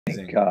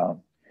amazing.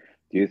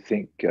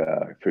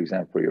 For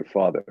example, your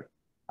father,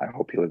 I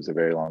hope he lives a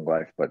very long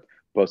life, but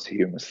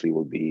posthumously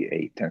will be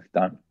a 10th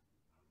Dan?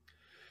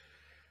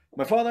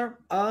 My father,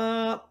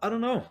 I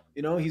don't know.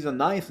 He's a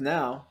ninth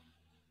now,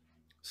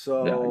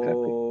 Yeah,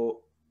 exactly.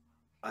 so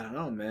I don't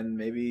know, man.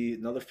 Maybe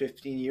another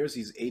 15 years.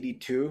 He's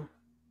 82.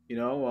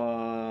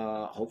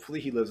 Hopefully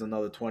he lives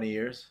another 20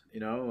 years.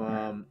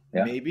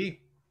 Yeah,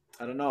 Maybe.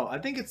 I don't know. I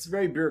think it's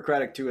very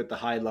bureaucratic too at the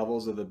high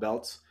levels of the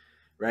belts,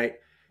 right?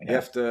 You yeah.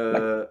 have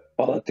Like to,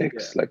 yeah.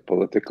 politics, like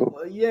political.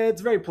 Well, yeah,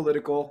 it's very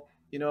political,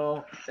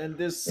 and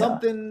there's Yeah.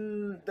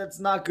 something that's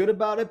not good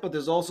about it, but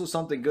there's also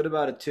something good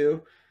about it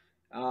too.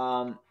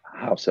 Um,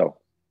 How so?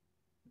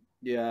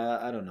 yeah,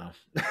 I don't know.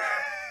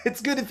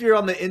 It's good if you're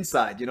on the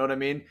inside, you know what I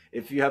mean?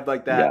 If you have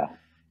like that Yeah.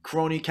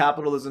 crony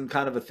capitalism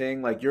kind of a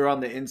thing, like you're on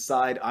the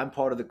inside, I'm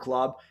part of the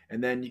club,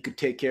 and then you could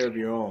take care of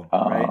your own,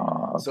 right?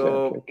 Okay,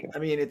 okay, So, okay. I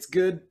mean, it's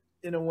good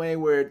in a way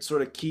where it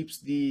sort of keeps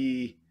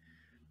the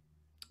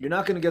you're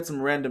not going to get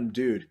some random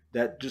dude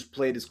that just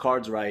played his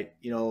cards right,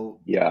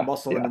 Yeah,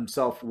 muscling yeah,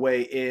 himself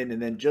way in,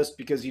 and then just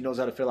because he knows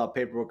how to fill out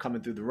paperwork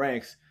coming through the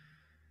ranks,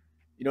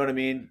 you know what I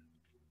mean?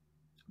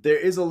 There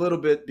is a little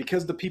bit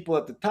because the people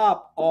at the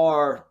top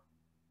are,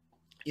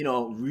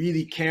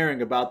 really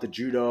caring about the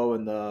judo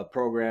and the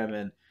program,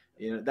 and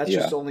that's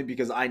just yeah, only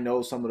because I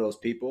know some of those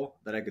people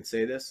that I could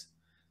say this.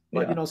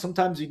 But yeah,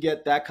 sometimes you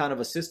get that kind of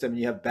a system, and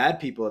you have bad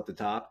people at the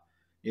top.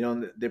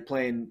 And they're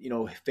playing,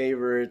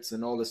 favorites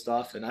and all this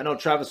stuff. And I know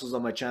Travis was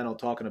on my channel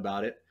talking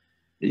about it.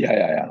 yeah,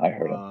 yeah, You yeah. I know,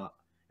 heard him.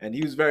 and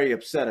he was very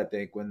upset, I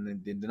think,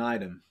 when they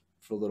denied him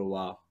for a little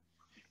while.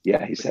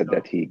 Yeah, he But said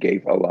that he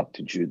gave a lot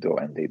to judo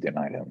and they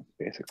denied him,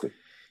 basically.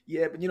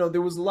 yeah, but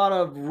there was a lot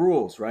of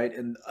rules, right,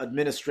 and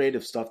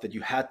administrative stuff that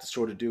you had to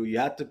sort of do. You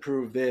had to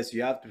prove this,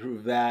 you have to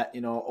prove that.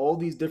 All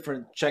these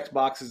different check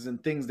boxes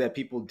and things that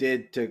people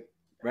did to,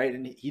 right,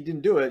 and he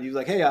didn't do it. He was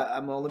like, "Hey,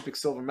 I'm an Olympic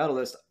silver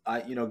medalist.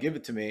 Give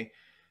it to me."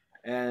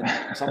 And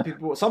some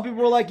people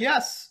were like,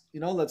 "Yes,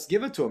 let's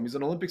give it to him. He's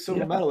an Olympic silver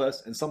Yeah,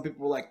 medalist." And some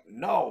people were like,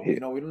 "No, he,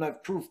 we don't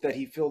have proof that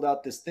he filled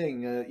out this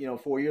thing,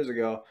 4 years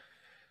ago."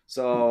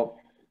 So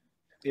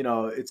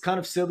it's kind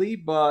of silly,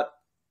 but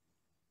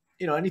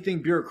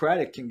anything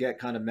bureaucratic can get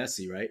kind of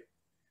messy, right?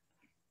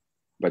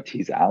 but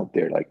he's out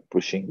there like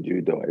pushing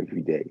judo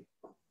every day.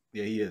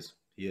 Yeah, he is.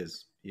 He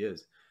is. He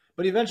is.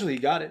 But eventually he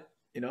got it,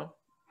 you know.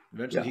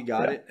 Eventually Yeah, he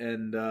got yeah, it,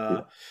 and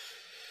yeah.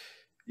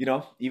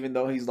 even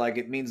though he's like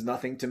it means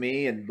nothing to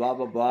me and blah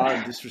blah blah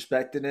and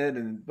disrespecting it,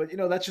 and but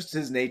that's just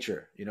his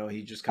nature.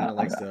 He just kind of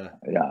I likes know. to,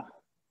 Yeah,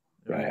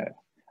 yeah, right? yeah.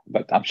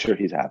 But I'm sure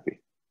he's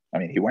happy. I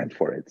mean, he went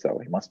for it, so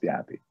he must be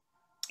happy.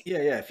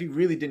 Yeah, yeah. If he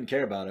really didn't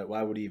care about it,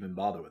 why would he even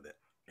bother with it?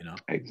 You know?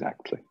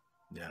 Exactly.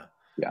 Yeah.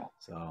 Yeah.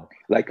 So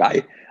Like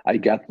I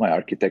got my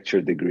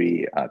architecture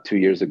degree 2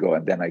 years ago,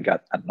 and then I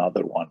got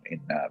another one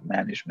in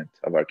management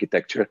of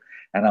architecture,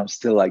 and I'm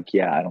still like,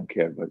 yeah, I don't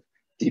care. But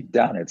deep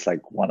down, it's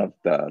like one of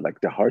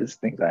the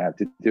hardest things I have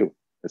to do.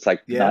 It's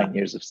like yeah. 9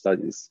 years of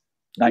studies.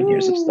 9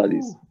 years of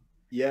studies. Woo!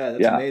 Yeah,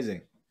 that's Yeah,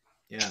 amazing.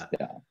 Yeah.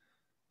 yeah.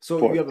 So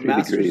you For have a three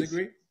master's degrees.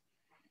 degree?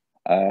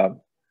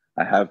 Um,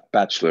 I have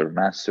bachelor,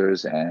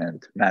 masters,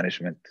 and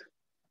management.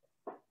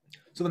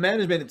 So the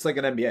management, it's like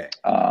an MBA.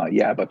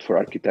 Yeah, but for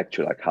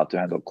architecture, like how to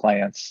handle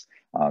clients,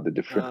 the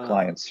different Ah,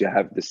 clients. You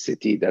have the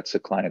city that's a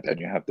client, and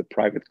you have the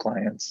private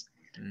clients,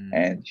 mm,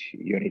 and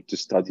you need to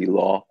study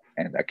law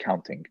and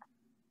accounting.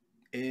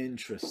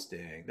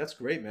 interesting. That's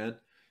great, man.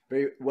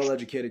 Very well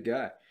educated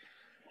guy.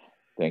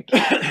 Thank you.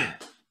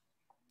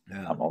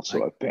 Yeah. I'm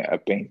also I a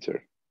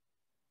painter.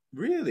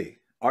 really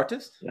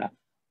artist. Yeah,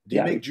 Do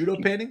you yeah. make judo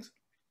paintings?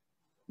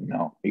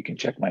 No, you can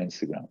check my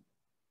Instagram.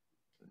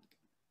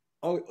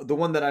 Oh, the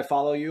one that I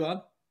follow you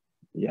on.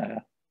 Yeah,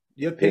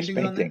 You have there's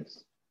paintings on there.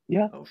 paintings.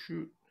 Yeah, Oh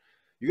shoot,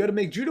 you got to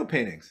make judo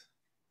paintings.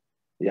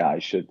 yeah. I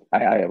should.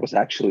 I was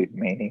actually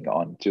meaning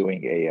on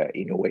doing a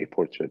Inoue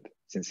portrait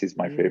since he's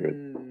my favorite.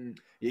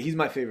 Yeah, he's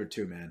my favorite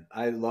too, man.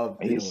 I love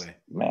He's Inoue.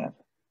 man.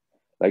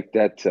 Like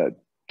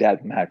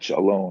that match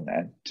alone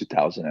and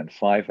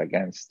 2005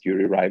 against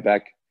Yuri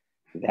Ryback,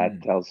 that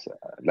Mm, tells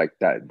like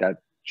that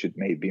should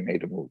be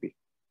made a movie.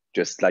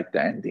 Just like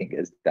the ending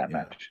is that yeah,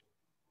 match.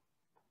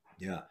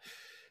 yeah,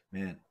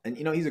 man. And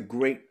he's a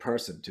great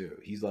person too.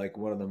 He's like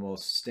one of the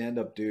most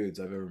stand-up dudes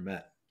I've ever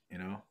met.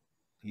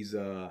 He's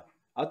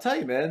I'll tell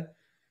you, man.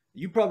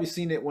 You probably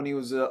seen it when he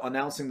was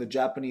announcing the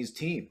Japanese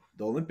team,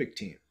 the Olympic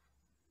team,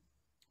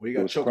 where he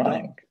He got was choked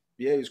crying. up.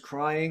 Yeah, he was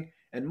crying.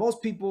 And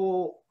most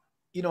people,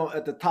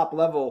 at the top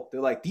level,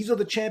 they're like, these are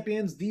the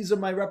champions. These are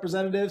my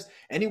representatives.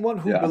 Anyone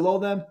who Yeah, below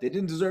them, they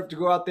didn't deserve to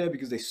go out there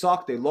because they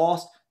suck. They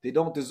lost. They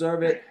don't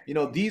deserve it.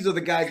 These are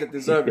the guys that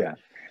deserve it. yeah,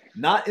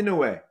 Not in a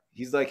way.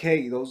 He's like,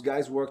 hey, those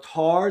guys worked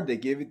hard. They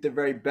gave it their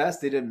very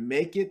best. They didn't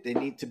make it. They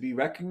need to be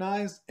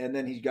recognized. And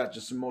then he got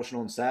just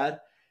emotional and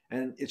sad.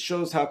 And it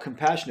shows how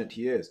compassionate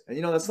he is.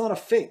 And that's not a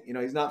fake.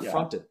 He's not yeah,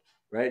 fronted,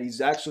 right? He's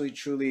actually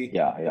truly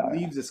yeah, yeah, yeah.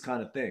 believes this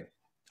kind of thing.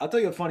 I'll tell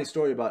you a funny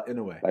story about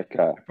Inoue. Like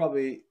I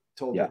probably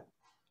told yeah, it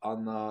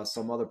on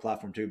some other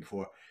platform too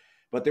before,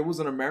 but there was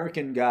an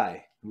American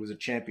guy who was a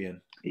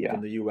champion yeah,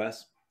 from the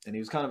U.S. and he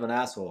was kind of an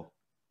asshole.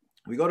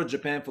 We go to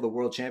Japan for the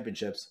World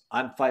Championships.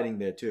 I'm fighting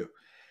there too.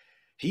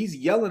 He's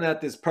yelling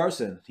at this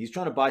person. He's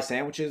trying to buy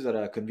sandwiches at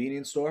a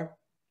convenience store,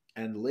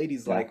 and the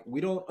lady's Yeah. like, "We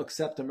don't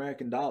accept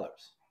American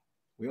dollars.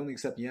 We only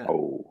accept yen."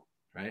 Oh.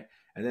 Right?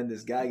 And then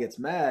this guy gets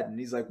mad and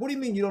he's like, "What do you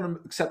mean you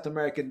don't accept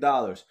American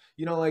dollars?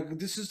 You know, like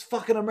this is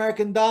fucking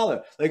American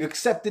dollar. Like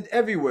accepted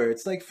everywhere.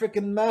 It's like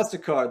freaking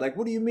MasterCard. Like,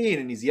 what do you mean?"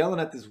 And he's yelling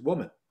at this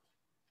woman,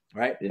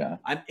 right? Yeah.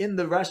 I'm in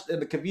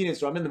the convenience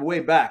store. I'm in the way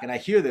back and I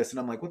hear this and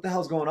I'm like, "What the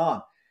hell's going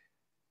on?"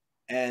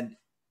 And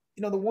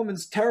the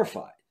woman's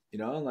terrified.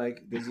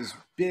 Like there's this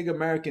big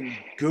American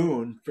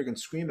goon freaking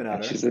screaming at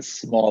And her. she's a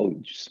small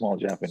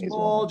Japanese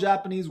Small woman.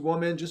 Japanese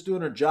woman just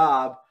doing her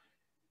job.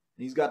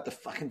 He's got the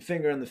fucking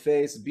finger in the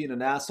face, being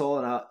an asshole.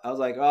 And I was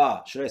like,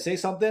 should I say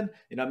something?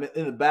 And I'm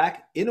in the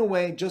back.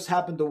 Inoue just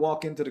happened to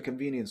walk into the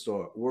convenience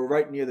store. We're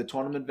right near the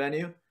tournament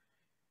venue.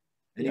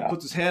 And he Yeah.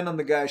 puts his hand on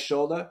the guy's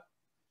shoulder.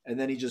 And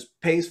then he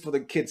just pays for the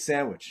kid's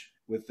sandwich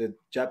with the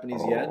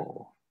Japanese yen.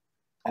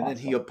 And then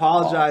he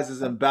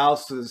apologizes and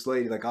bows to this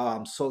lady like,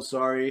 I'm so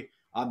sorry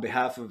on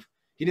behalf of,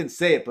 he didn't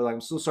say it, but like,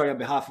 I'm so sorry on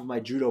behalf of my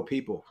judo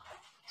people.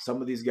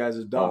 Some of these guys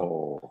are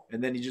dumb.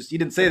 And then he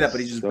didn't say that,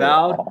 but he just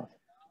bowed,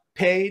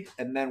 paid,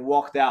 and then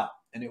walked out.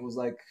 And it was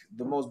like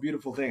the most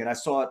beautiful thing. And I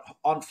saw it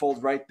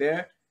unfold right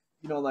there.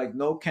 Like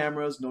no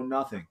cameras, no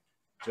nothing.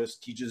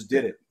 He just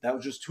did it. That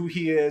was just who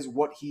he is,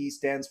 what he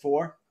stands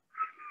for.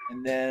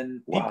 And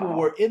then people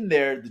were in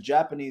there, the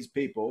Japanese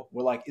people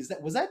were like,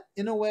 was that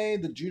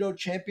Inoue the judo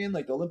champion,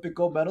 like the Olympic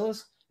gold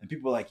medalist? And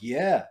people were like,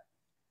 yeah.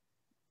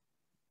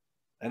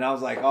 And I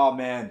was like, oh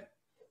man,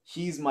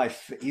 he's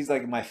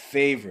like my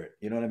favorite.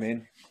 You know what I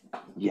mean?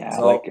 Yeah.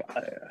 So,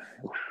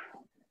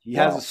 he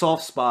has a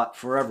soft spot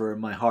forever in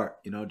my heart,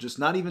 just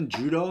not even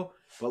judo,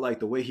 but like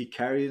the way he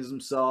carries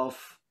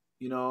himself,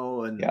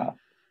 and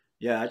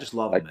I just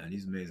love him, man.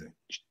 He's amazing.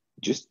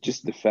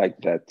 Just the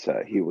fact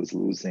that he was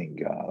losing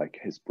like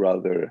his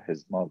brother,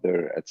 his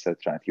mother, etc.,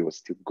 and he was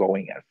still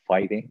going and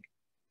fighting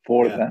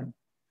for them.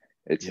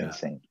 It's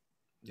insane.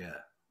 Yeah,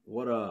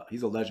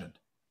 he's a legend.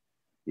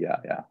 Yeah.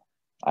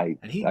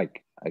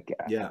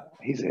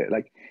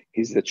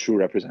 He's a true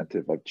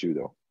representative of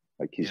judo.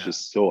 Like he's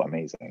just so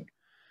amazing.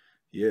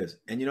 He is,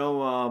 and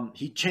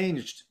he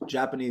changed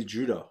Japanese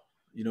judo.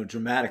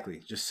 Dramatically,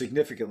 just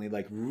significantly,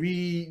 like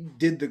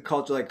redid the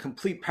culture, like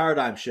complete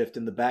paradigm shift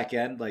in the back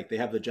end. Like they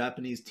have the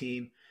Japanese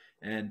team,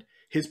 and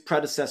his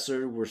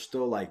predecessor were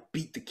still like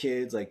beat the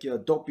kids, like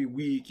don't be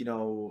weak,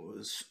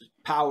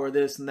 power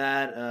this and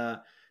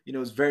that.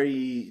 It's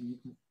very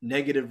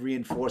negative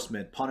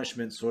reinforcement,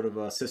 punishment sort of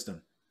a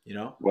system.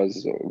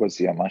 Was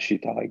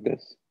Yamashita like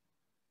this?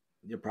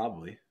 Yeah,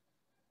 probably.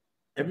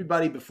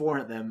 Everybody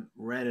before them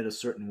ran it a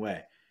certain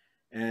way,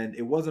 and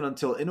it wasn't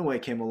until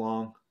Inoue came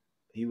along.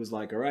 He was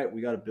like, all right, we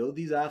got to build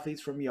these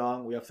athletes from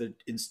young. We have to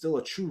instill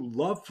a true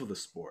love for the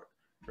sport,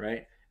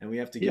 right? And we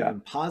have to give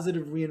them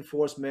positive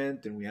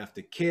reinforcement, and we have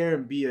to care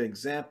and be an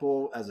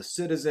example as a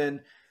citizen,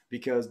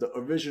 because the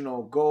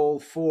original goal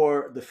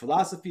for the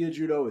philosophy of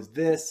judo is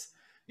this,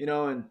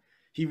 and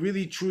he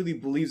really truly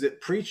believes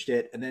it, preached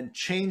it, and then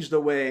changed the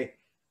way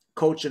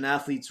coach and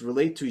athletes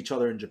relate to each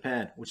other in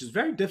Japan, which is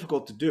very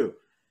difficult to do,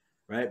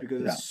 right?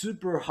 Because it's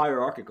super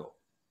hierarchical.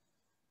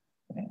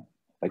 Yeah.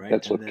 Like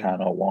that's what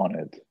Kano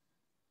wanted.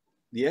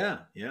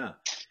 Yeah.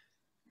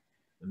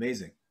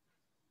 Amazing.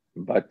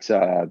 But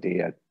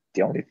the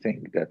only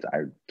thing that I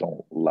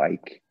don't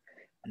like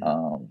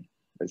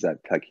is that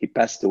like he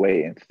passed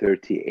away in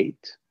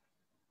 38.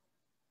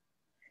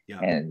 Yeah.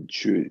 And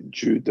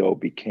judo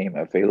became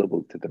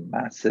available to the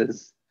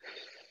masses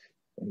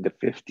in the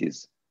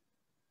 50s.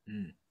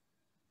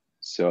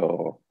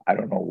 So I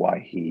don't know why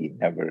he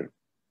never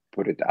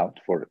put it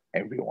out for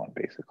everyone,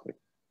 basically.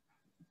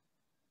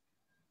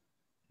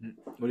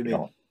 What do you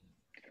mean?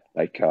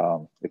 Like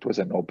it was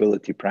a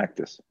nobility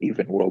practice,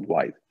 even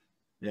worldwide.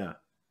 Yeah.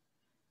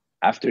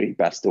 After he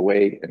passed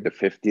away in the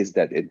 50s,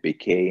 that it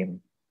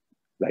became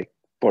like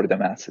for the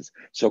masses.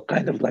 So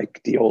kind of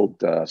like the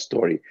old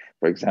story.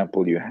 For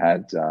example, you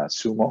had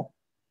sumo.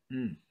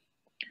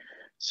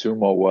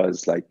 Sumo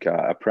was like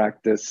a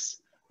practice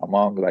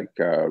among like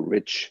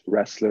rich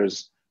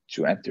wrestlers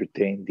to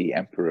entertain the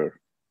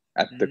emperor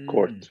at the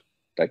court.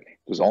 Like it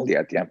was only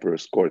at the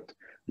emperor's court.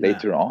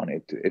 Later on,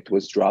 it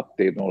was dropped.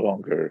 They no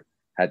longer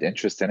had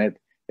interest in it.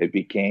 It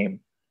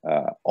became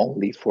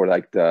only for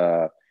like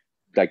the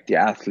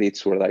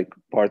athletes were like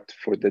part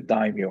for the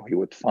daimyo. He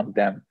would fund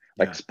them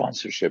like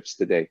sponsorships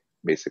today,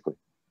 basically.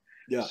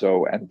 Yeah.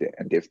 So and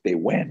if they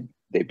win,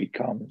 they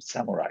become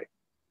samurai,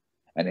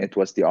 and it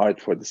was the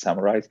art for the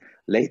samurais.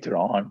 Later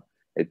on,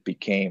 it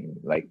became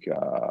like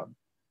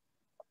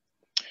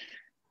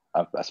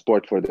a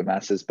sport for the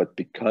masses, but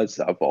because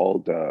of all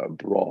the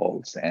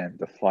brawls and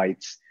the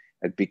fights,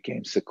 it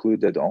became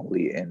secluded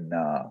only in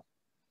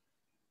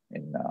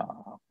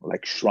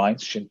like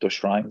shrines, Shinto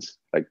shrines,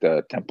 like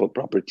the temple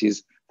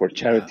properties for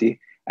charity.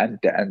 And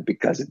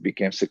because it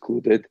became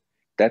secluded,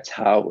 that's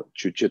how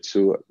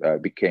jujitsu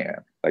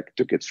became, like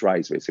took its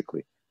rise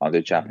basically on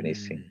the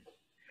Japanese scene.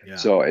 Yeah.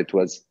 So it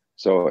was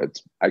So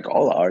it's like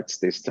all arts,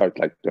 they start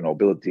like the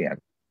nobility and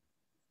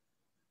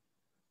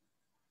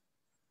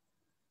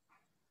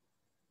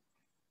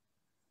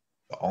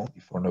only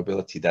for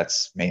nobility.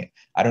 That's main.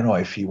 I don't know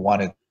if he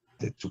wanted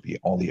it to be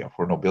only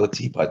for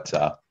nobility, but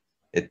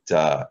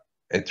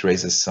it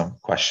raises some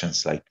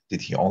questions. Like,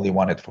 did he only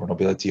want it for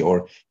nobility,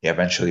 or he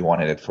eventually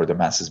wanted it for the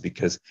masses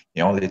because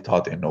he only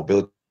taught in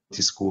nobility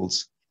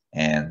schools,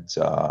 and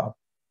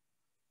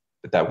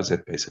that was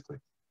it basically.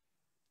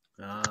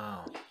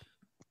 Oh,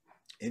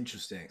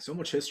 interesting. So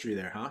much history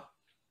there, huh?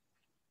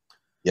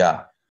 Yeah,